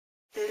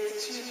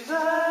Good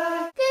morning!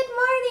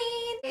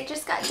 I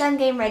just got done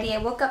getting ready. I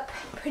woke up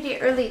pretty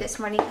early this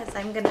morning because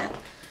I'm gonna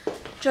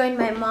join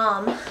my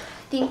mom. I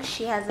think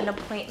she has an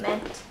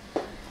appointment,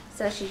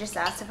 so she just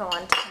asked if I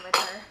wanted to come with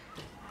her.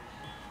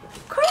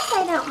 Of course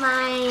I don't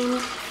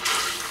mind.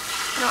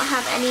 I don't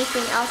have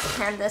anything else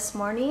planned this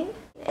morning.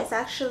 It's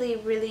actually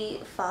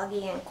really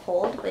foggy and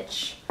cold,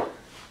 which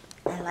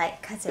I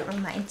like because it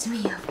reminds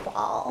me of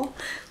fall,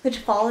 which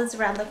fall is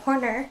around the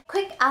corner.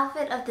 Quick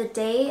outfit of the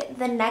day,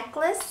 the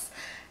necklace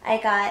I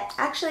got,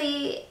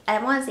 actually,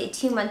 I want to say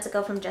 2 months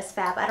ago from Just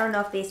Fab. I don't know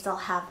if they still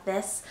have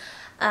this.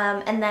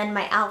 And then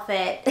my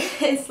outfit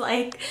is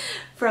like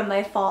from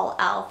my fall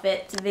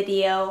outfit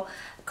video.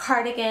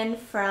 Cardigan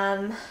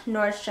from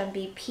Nordstrom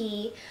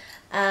BP.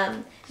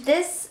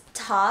 This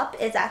top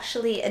is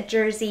actually a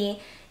jersey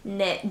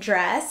knit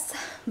dress,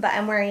 but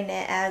I'm wearing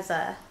it as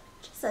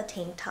just a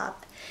tank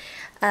top.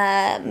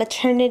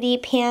 Maternity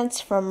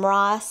pants from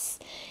Ross,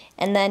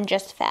 and then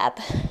Just Fab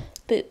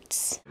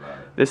boots.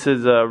 This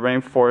is a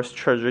Rainforest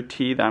Treasure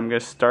tee that I'm gonna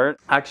start.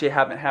 I actually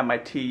haven't had my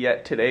tea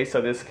yet today,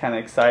 so this is kind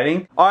of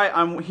exciting. Alright,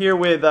 I'm here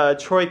with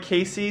Troy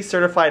Casey,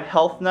 certified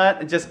health nut.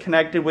 I just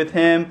connected with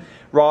him.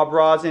 Rob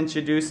Ross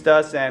introduced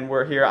us, and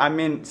we're here. I'm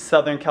in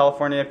Southern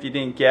California, if you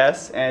didn't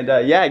guess. And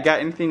yeah, got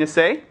anything to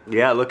say?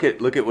 Yeah, look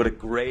at what a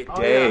great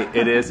day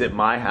it is at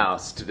my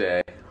house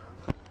today.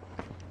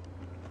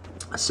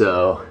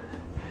 So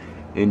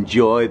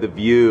enjoy the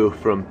view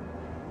from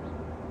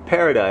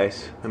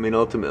paradise. I mean,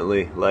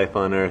 ultimately, life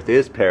on Earth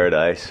is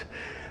paradise.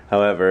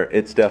 However,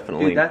 it's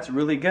definitely... Dude, that's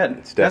really good.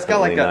 It's that's got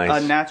like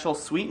nice. a natural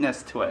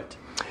sweetness to it.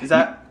 Is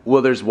that...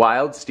 Well, there's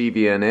wild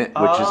stevia in it,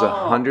 which is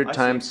 100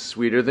 times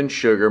sweeter than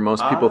sugar.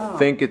 Most people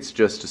think it's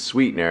just a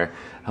sweetener.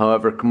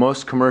 However,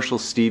 most commercial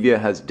stevia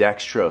has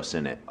dextrose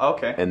in it.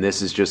 Okay. And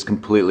this is just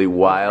completely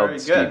wild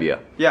stevia.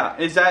 Yeah.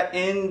 Is that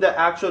in the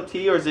actual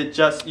tea, or is it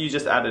just, you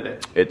just added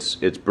it?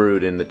 It's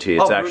brewed in the tea.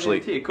 It's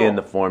actually in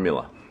the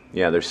formula.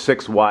 Yeah, there's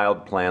 6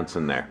 wild plants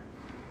in there.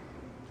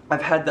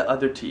 I've had the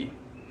other tea.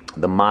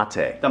 The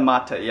mate. The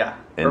mate, yeah.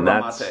 And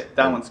that's, mate.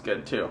 That one's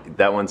good too.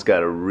 That one's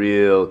got a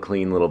real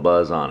clean little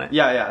buzz on it.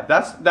 Yeah, yeah.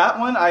 That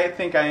one I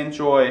think I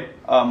enjoy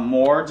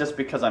more just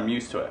because I'm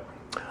used to it.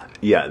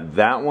 Yeah,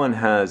 that one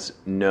has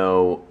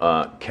no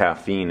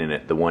caffeine in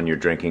it, the one you're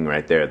drinking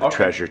right there, the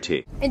Treasure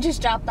tea. I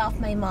just dropped off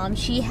my mom.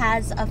 She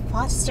has a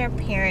foster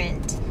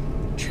parent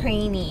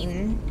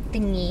training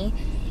thingy.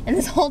 And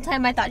this whole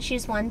time I thought she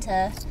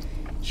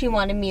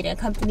wanted me to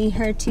accompany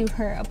her to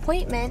her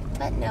appointment,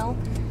 but no.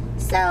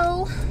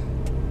 So,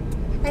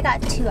 I got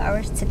 2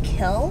 hours to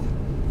kill.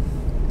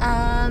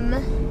 I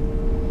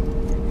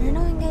don't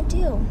know what I'm gonna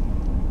do.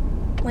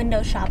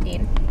 Window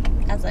shopping,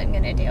 that's what I'm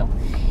gonna do.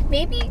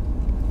 Maybe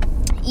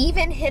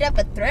even hit up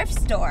a thrift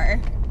store.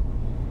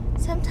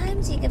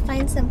 Sometimes you can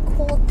find some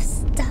cool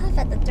stuff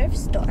at the thrift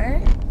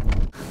store.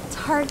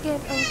 Target,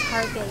 oh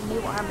Target, you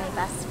are my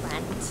best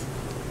friend.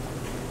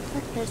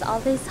 Look, there's all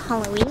this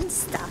Halloween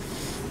stuff.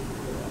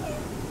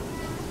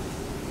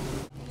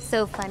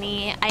 So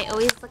funny. I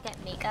always look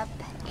at makeup,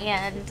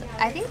 and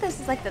I think this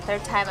is like the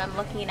 3rd time I'm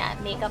looking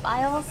at makeup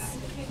aisles,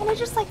 and I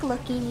just like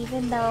looking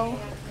even though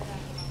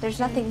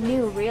there's nothing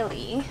new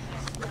really.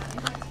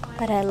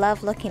 But I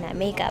love looking at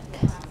makeup.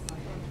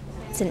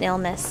 It's an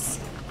illness.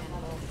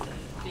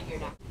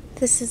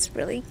 This is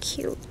really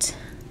cute.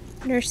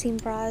 Nursing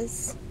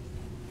bras.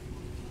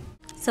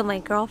 So my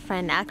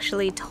girlfriend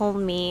actually told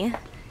me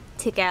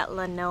to get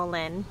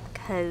lanolin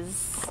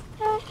because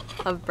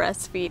of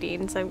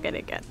breastfeeding, so I'm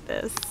gonna get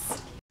this.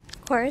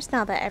 Of course,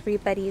 now that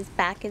everybody's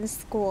back in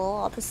school,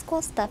 all the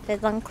school stuff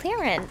is on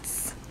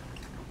clearance.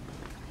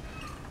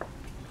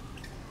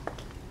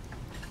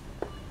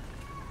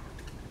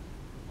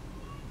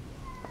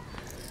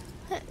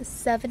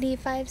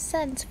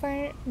 $75 for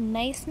a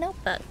nice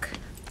notebook.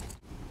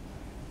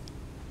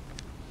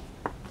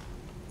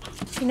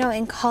 You know,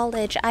 in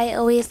college, I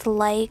always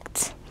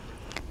liked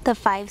the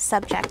 5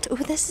 subject. Ooh,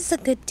 this is a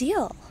good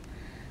deal.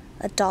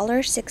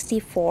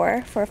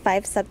 $1.64 for a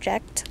 5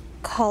 subject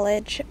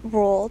college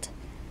ruled.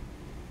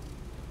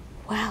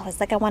 Wow, it's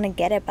like I want to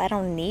get it, but I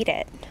don't need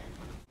it.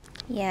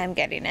 Yeah, I'm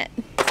getting it.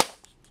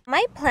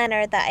 My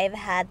planner that I've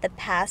had the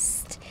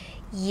past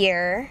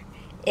year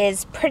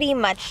is pretty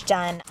much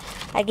done.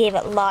 I gave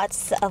it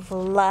lots of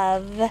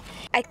love.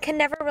 I can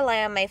never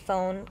rely on my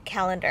phone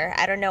calendar.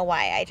 I don't know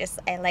why.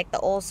 I like the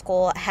old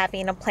school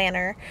having a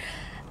planner.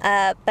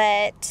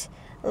 But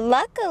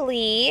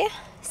luckily,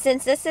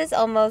 since this is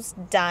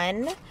almost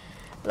done,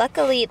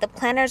 luckily the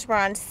planners were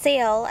on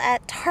sale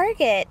at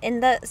Target in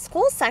the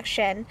school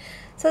section.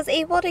 So I was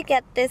able to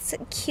get this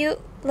cute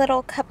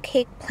little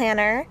cupcake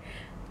planner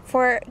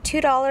for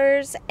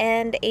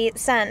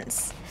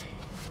 $2.08.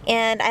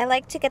 And I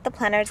like to get the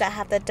planners that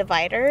have the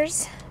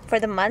dividers for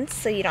the months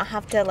so you don't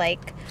have to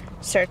like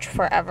search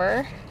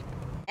forever.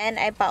 And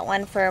I bought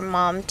one for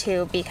Mom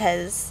too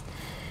because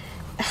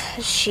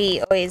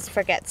she always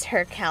forgets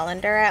her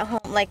calendar at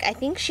home. Like, I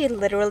think she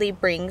literally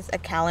brings a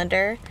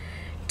calendar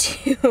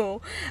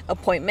to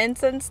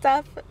appointments and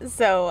stuff,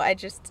 so I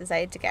just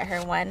decided to get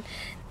her one.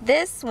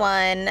 This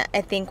one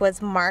I think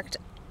was marked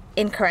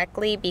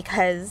incorrectly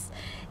because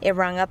it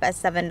rung up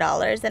as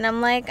 $7, and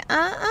I'm like,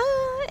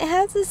 it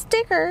has a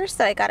sticker,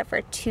 so I got it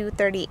for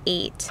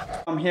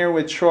 $2.38. I'm here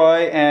with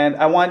Troy, and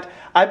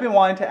I've been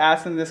wanting to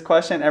ask him this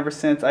question ever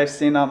since I've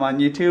seen him on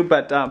YouTube,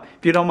 but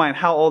if you don't mind,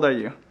 how old are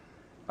you?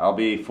 I'll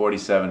be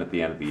 47 at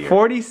the end of the year.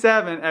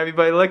 47,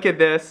 everybody, look at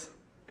this.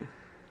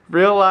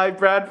 Real life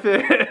Brad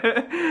Pitt.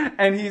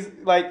 And he's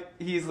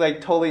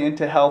like totally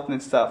into health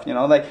and stuff, you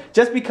know, like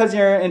just because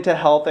you're into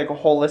health, like a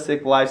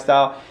holistic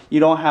lifestyle, you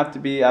don't have to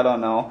be, I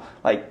don't know,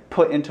 like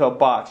put into a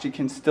box. You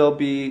can still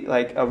be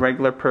like a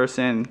regular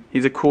person.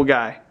 He's a cool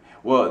guy.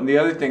 Well, and the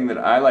other thing that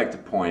I like to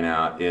point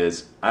out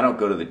is I don't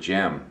go to the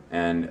gym,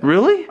 and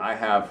really? I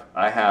have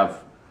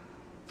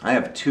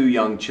 2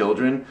 young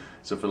children.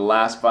 So for the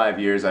last 5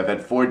 years, I've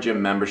had 4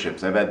 gym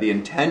memberships. I've had the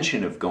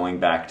intention of going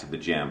back to the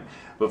gym,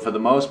 but for the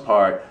most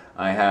part,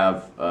 I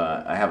have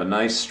a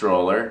nice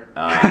stroller,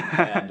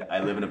 and I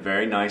live in a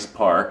very nice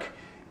park,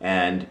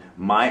 and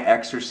my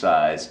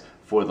exercise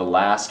for the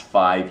last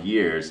 5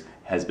 years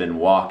has been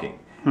walking.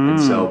 And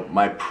so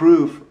my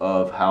proof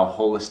of how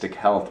holistic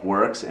health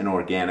works and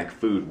organic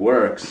food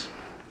works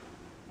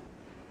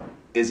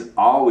is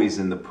always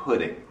in the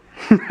pudding.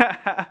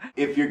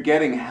 If you're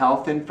getting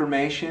health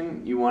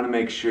information, you want to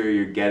make sure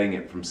you're getting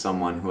it from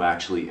someone who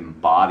actually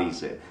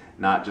embodies it,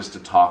 not just a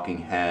talking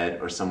head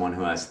or someone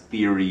who has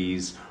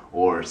theories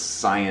or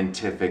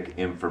scientific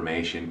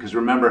information. Because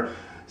remember,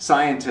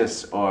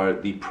 scientists are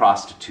the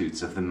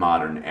prostitutes of the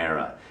modern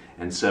era.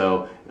 And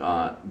so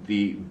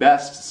the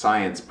best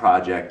science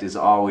project is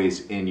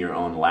always in your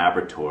own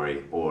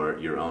laboratory or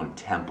your own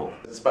temple.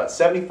 It's about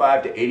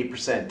 75 to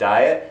 80%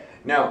 diet.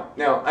 Now,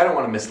 I don't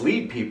want to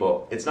mislead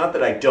people. It's not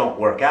that I don't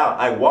work out.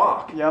 I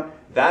walk. Yep.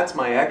 That's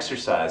my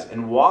exercise.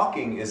 And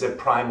walking is a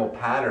primal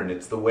pattern.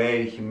 It's the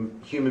way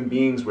human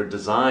beings were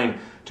designed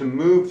to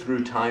move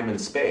through time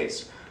and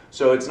space.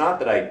 So it's not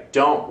that I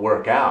don't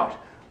work out.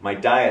 My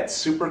diet's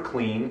super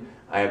clean.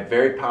 I have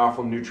very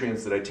powerful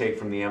nutrients that I take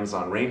from the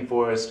Amazon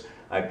rainforest.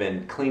 I've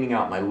been cleaning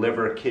out my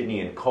liver,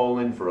 kidney, and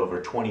colon for over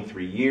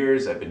 23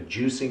 years. I've been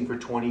juicing for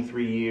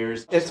 23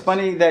 years. It's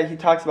funny that he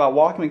talks about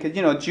walking because,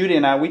 you know, Judy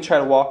and I, we try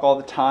to walk all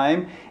the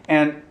time.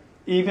 And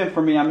even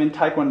for me, I'm in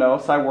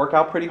Taekwondo, so I work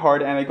out pretty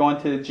hard, and I go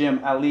into the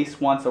gym at least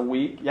once a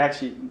week.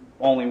 Actually,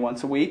 only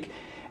once a week.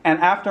 And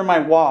after my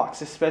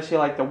walks, especially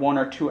like the 1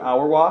 or 2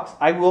 hour walks,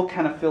 I will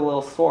kind of feel a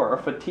little sore or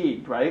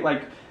fatigued, right?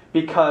 Like,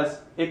 because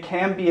it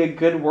can be a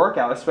good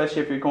workout,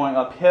 especially if you're going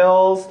up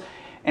hills.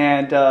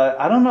 And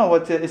I don't know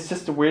it's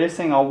just the weirdest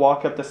thing. I'll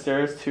walk up the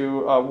stairs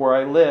to where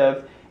I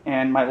live,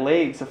 and my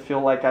legs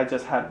feel like I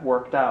just had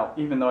worked out,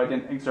 even though I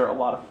didn't exert a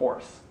lot of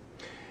force.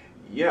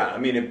 Yeah, I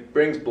mean, it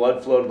brings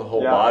blood flow to the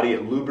whole body,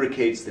 it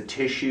lubricates the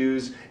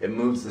tissues, it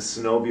moves the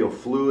synovial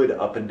fluid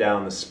up and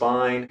down the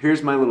spine.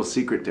 Here's my little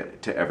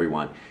secret to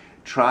everyone.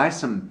 Try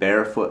some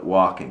barefoot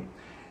walking.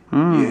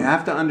 You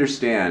have to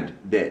understand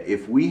that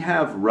if we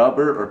have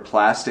rubber or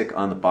plastic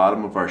on the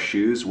bottom of our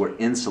shoes, we're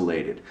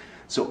insulated.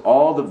 So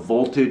all the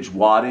voltage,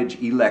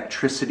 wattage,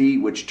 electricity,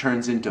 which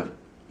turns into,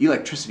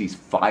 electricity's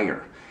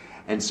fire.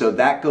 And so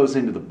that goes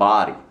into the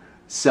body.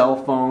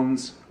 Cell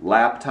phones,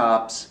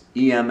 laptops,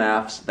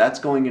 EMFs, that's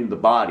going into the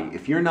body.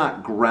 If you're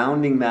not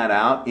grounding that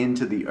out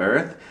into the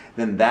earth,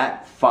 then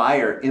that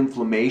fire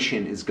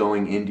inflammation is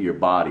going into your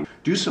body.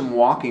 Do some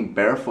walking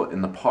barefoot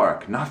in the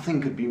park.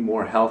 Nothing could be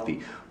more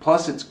healthy.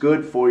 Plus it's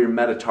good for your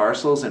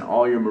metatarsals and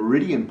all your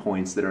meridian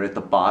points that are at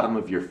the bottom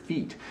of your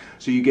feet.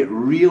 So you get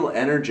real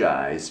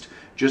energized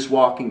just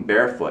walking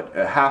barefoot.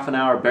 A half an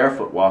hour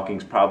barefoot walking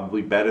is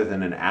probably better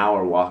than an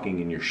hour walking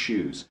in your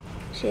shoes.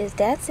 She's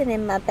dancing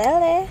in my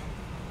belly.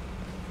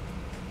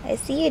 I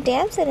see you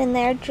dancing in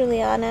there,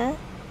 Juliana.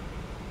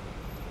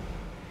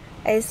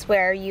 I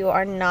swear you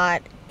are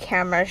not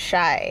camera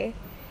shy.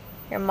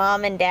 Your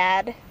mom and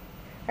dad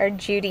are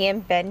Judy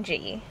and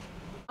Benji.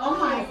 Oh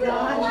my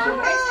gosh.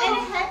 And a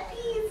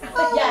headpiece.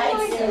 Oh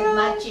yeah, it's a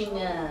matching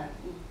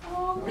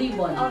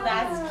ribbon. Oh,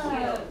 that's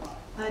cute.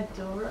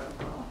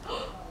 Adorable.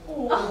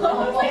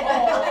 Oh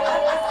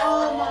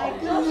my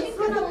goodness.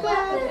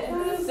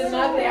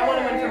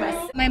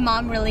 My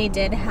mom really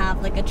did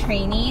have like a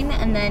training,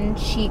 and then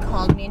she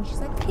called me and she's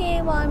like,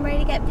 okay, well, I'm ready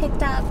to get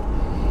picked up.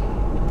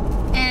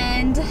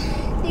 And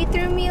they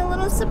threw me a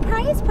little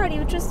surprise party,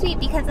 which was sweet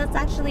because that's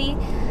actually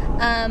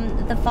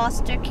the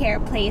foster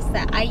care place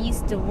that I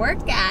used to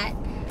work at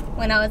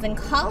when I was in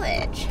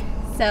college.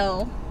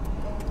 So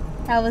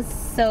that was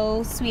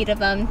so sweet of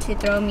them to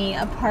throw me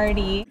a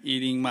party.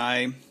 Eating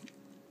my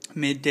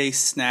midday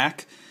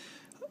snack.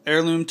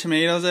 Heirloom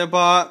tomatoes I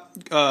bought,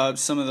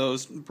 some of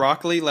those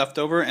broccoli left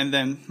over, and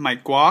then my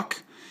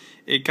guac.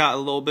 It got a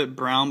little bit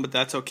brown, but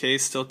that's okay,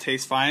 still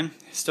tastes fine.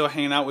 Still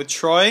hanging out with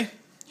Troy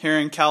here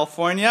in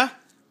California.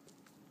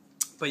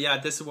 But yeah,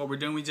 this is what we're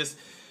doing. We just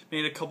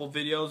made a couple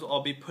videos.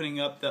 I'll be putting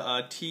up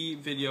the tea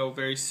video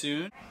very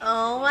soon.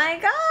 Oh my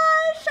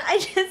gosh, I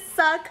just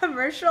saw a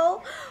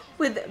commercial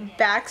with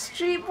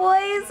Backstreet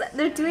Boys.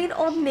 They're doing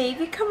Old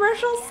Navy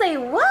commercials. Say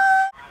what?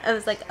 I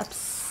was like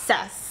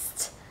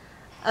obsessed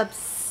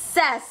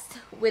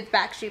with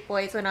Backstreet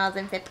Boys when I was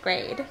in 5th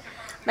grade.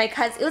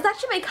 it was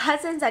actually my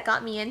cousins that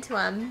got me into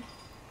them.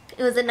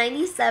 It was in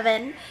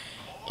 '97,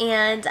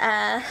 and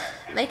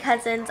my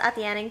cousins at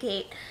the Ann and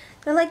Kate,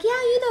 they're like, yeah,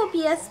 you know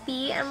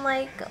BSB. I'm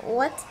like,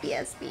 what's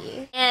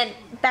BSB? And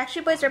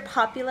Backstreet Boys are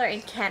popular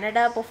in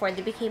Canada before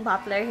they became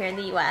popular here in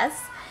the US.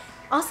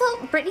 Also,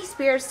 Britney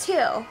Spears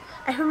too.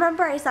 I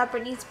remember I saw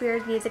Britney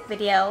Spears' music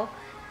video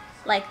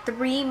like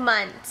 3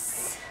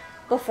 months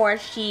before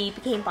she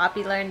became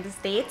popular in the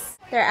States.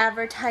 They're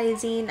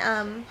advertising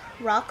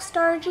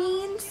Rockstar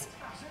jeans.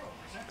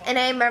 And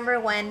I remember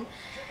when,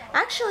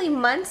 actually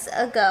months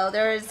ago,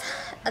 there was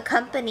a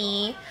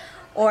company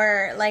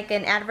or like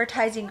an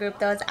advertising group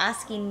that was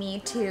asking me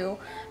to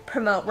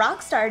promote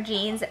Rockstar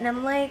jeans, and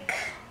I'm like,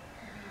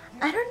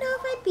 I don't know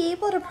if I'd be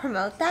able to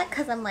promote that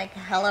because I'm like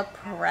hella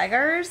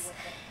preggers,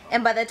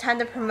 and by the time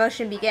the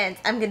promotion begins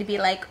I'm gonna be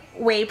like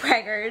way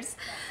preggers.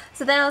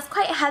 So then I was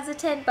quite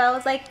hesitant, but I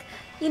was like,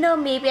 you know,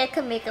 maybe I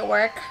could make it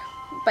work,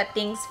 but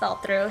things fell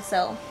through,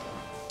 so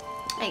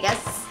I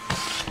guess.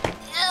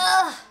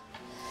 Ugh.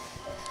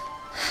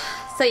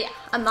 So yeah,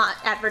 I'm not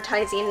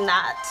advertising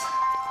that.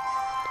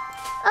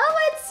 Oh,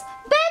 it's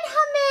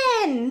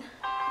Benjamin!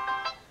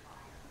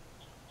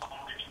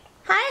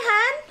 Hi,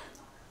 hon.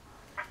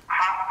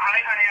 Hi,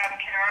 honey. I'm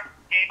Karen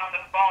on the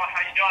phone.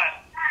 How you doing?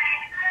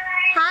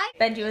 Hi.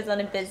 Benji was on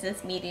a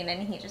business meeting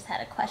and he just had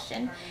a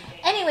question.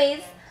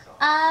 Anyways,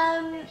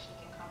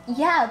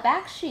 yeah,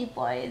 Backstreet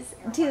Boys.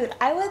 Dude,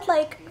 I would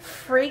like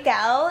freak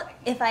out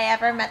if I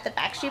ever met the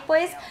Backstreet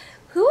Boys.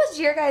 Who was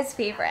your guys'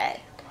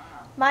 favorite?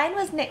 Mine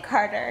was Nick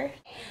Carter.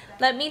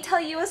 Let me tell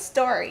you a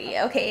story.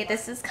 Okay,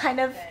 this is kind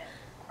of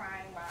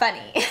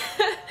funny.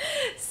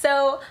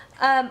 So,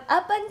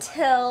 up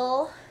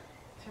until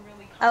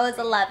I was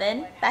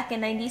 11, back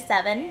in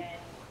 '97.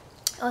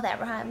 Oh,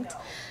 that rhymed.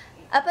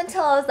 Up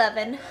until I was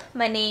 11,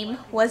 my name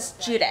was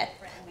Judith.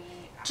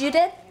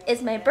 Judith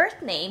is my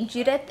birth name.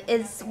 Judith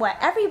is what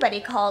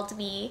everybody called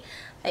me.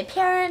 My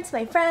parents,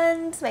 my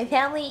friends, my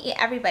family,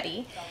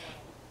 everybody.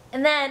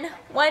 And then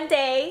one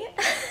day,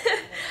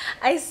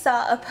 I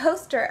saw a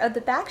poster of the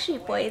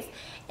Backstreet Boys,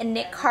 and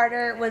Nick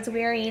Carter was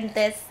wearing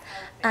this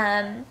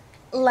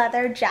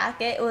leather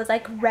jacket. It was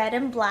like red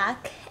and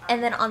black,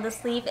 and then on the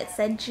sleeve it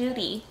said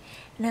Judy.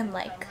 And I'm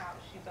like,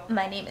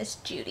 my name is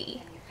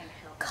Judy.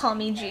 Call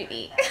me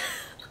Judy.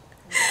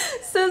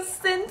 So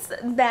since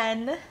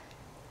then,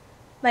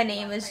 my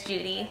name is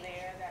Judy.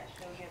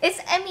 It's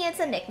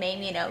a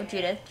nickname, you know,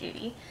 Judith,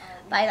 Judy.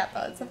 But I thought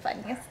that was the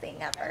funniest thing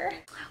ever.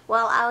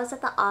 While I was at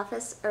the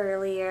office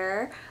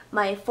earlier,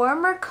 my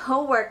former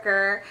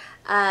coworker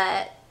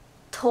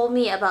told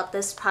me about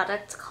this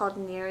product called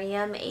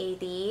Miriam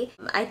AD.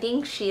 I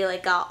think she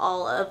like got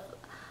all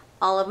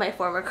of my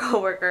former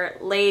coworker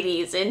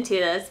ladies into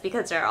this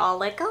because they're all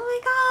like, oh my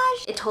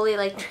gosh. It totally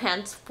like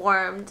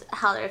transformed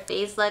how their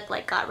face looked,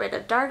 like got rid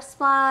of dark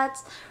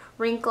spots,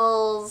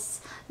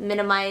 wrinkles,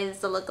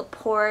 minimized the look of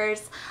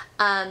pores.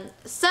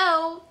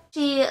 So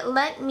she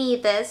lent me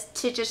this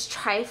to just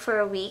try for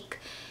a week,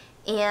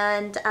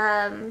 and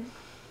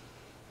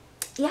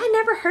yeah, I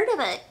never heard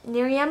of it,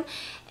 Miriam.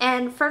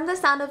 And from the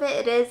sound of it,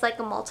 it is like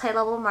a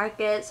multi-level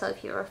market. So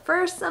if you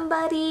refer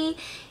somebody,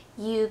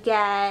 you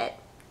get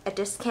a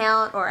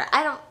discount, or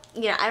I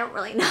don't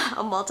really know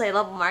how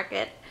multi-level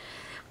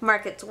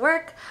markets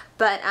work.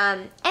 But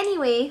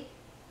anyway,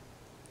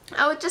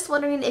 I was just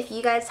wondering if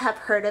you guys have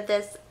heard of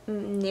this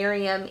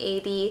Miriam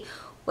AD.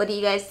 What do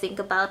you guys think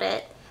about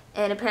it?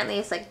 And apparently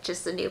it's like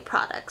just a new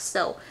product,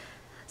 so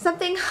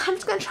something I'm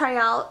just gonna try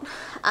out.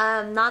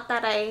 Not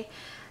that I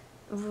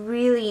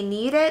really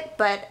need it,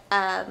 but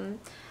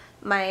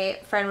my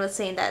friend was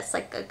saying that it's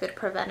like a good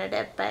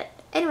preventative. But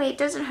anyway, it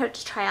doesn't hurt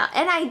to try out.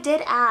 And I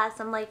did ask,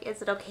 I'm like,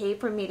 is it okay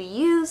for me to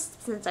use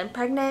since I'm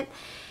pregnant?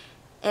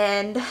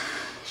 And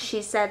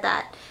she said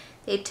that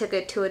they took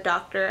it to a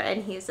doctor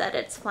and he said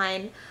it's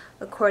fine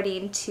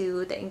according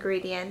to the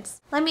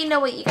ingredients. Let me know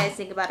what you guys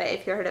think about it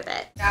if you heard of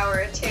it.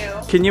 Hour or two.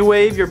 Can you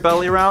wave your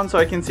belly around so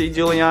I can see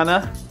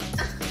Juliana?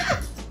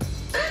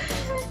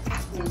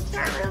 You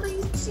can't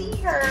really see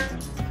her.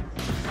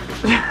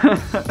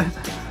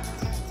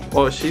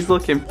 Well, she's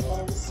looking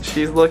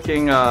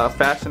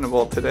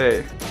fashionable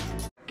today.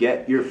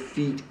 Get your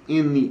feet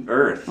in the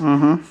earth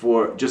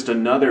for just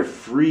another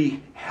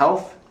free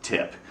health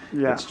tip.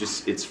 Yeah.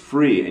 It's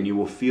free and you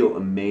will feel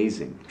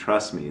amazing.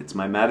 Trust me, it's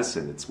my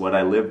medicine. It's what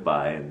I live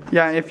by. And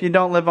yeah, if you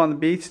don't live on the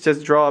beach,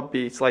 just draw a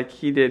beach like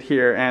he did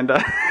here and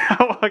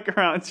walk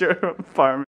around your farm.